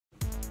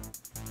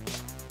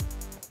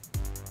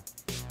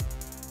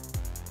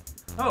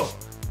Oh,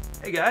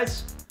 hey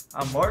guys,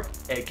 I'm Mark,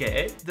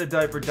 aka the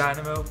Diaper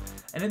Dynamo,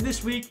 and in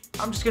this week,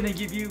 I'm just gonna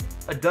give you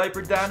a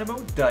Diaper Dynamo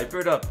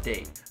Diapered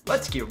update.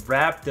 Let's get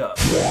wrapped up.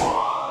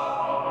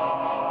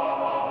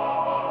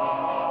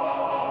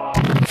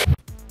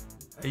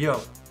 Hey yo,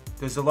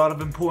 there's a lot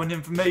of important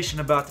information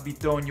about to be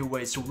thrown your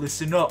way, so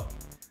listen up.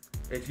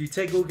 If you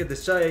take a look at the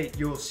site,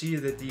 you'll see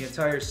that the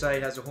entire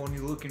site has a whole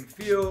new look and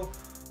feel.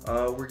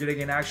 We're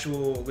getting an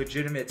actual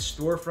legitimate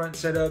storefront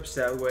setup,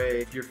 so that way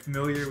if you're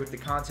familiar with the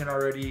content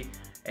already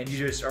and you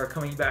just are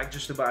coming back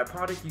just to buy a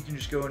product, you can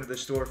just go into the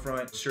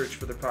storefront, search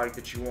for the product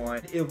that you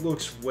want. It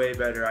looks way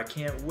better. I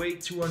can't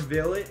wait to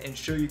unveil it and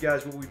show you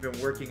guys what we've been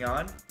working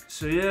on.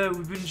 So yeah,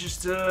 we've been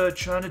just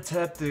trying to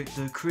tap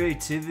the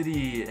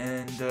creativity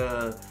and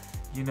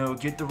you know,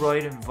 get the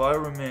right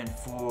environment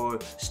for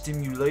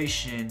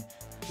stimulation.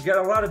 We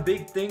got a lot of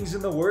big things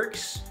in the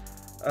works.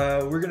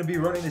 We're going to be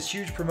running this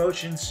huge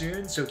promotion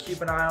soon, so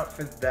keep an eye out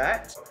for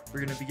that.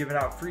 We're going to be giving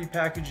out free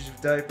packages of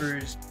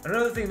diapers.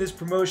 Another thing this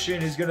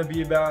promotion is going to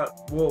be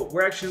about, well,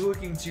 we're actually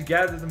looking to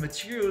gather the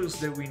materials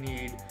that we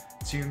need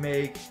to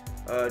make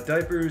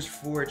diapers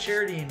for a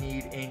charity in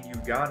need in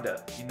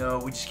Uganda. You know,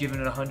 we're just giving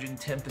it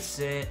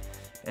 110%,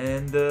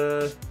 and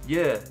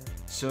yeah.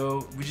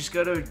 So we just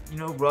gotta, you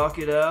know, rock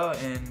it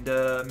out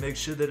and make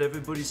sure that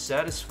everybody's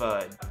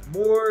satisfied.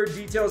 More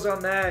details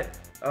on that,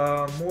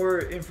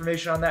 more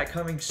information on that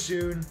coming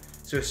soon.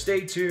 So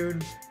stay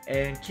tuned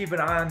and keep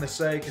an eye on the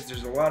site because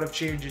there's a lot of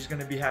changes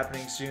going to be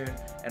happening soon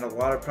and a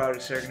lot of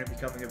products that are going to be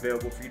coming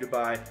available for you to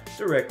buy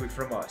directly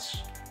from us.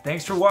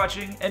 Thanks for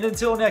watching, and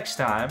until next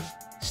time,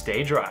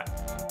 stay dry.